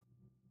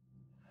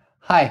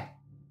Hi,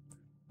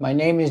 my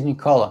name is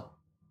Nicola,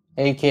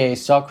 aka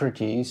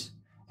Socrates,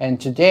 and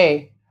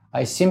today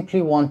I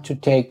simply want to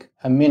take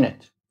a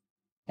minute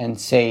and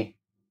say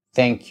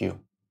thank you.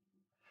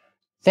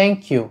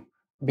 Thank you,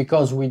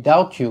 because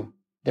without you,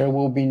 there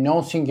will be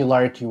no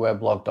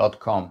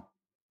SingularityWeblog.com.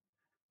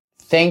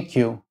 Thank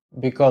you,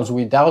 because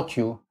without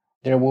you,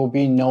 there will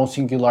be no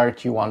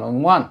Singularity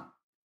One-on-One.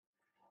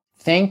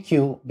 Thank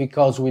you,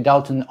 because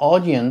without an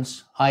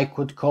audience, I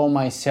could call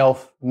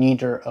myself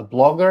neither a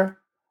blogger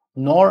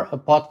nor a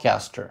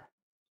podcaster.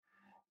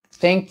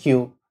 Thank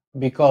you,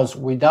 because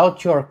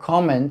without your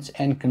comments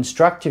and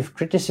constructive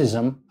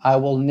criticism, I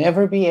will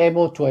never be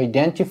able to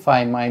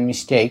identify my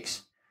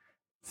mistakes,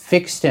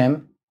 fix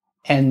them,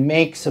 and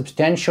make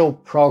substantial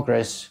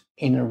progress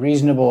in a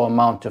reasonable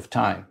amount of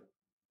time.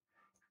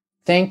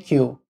 Thank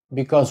you,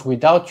 because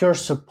without your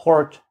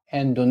support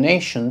and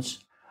donations,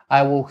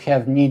 I will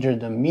have neither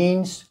the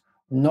means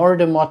nor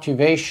the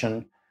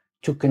motivation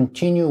to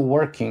continue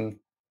working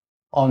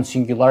on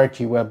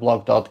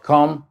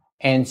SingularityWeblog.com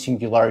and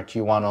Singularity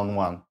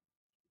One-on-One.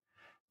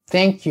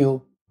 Thank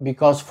you,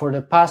 because for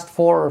the past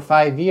 4 or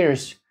 5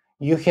 years,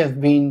 you have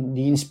been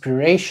the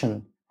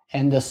inspiration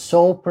and the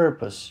sole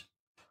purpose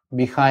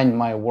behind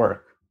my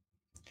work.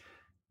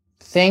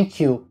 Thank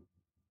you,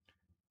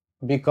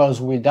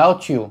 because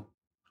without you,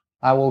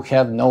 I will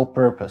have no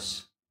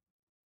purpose.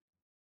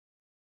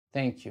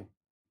 Thank you.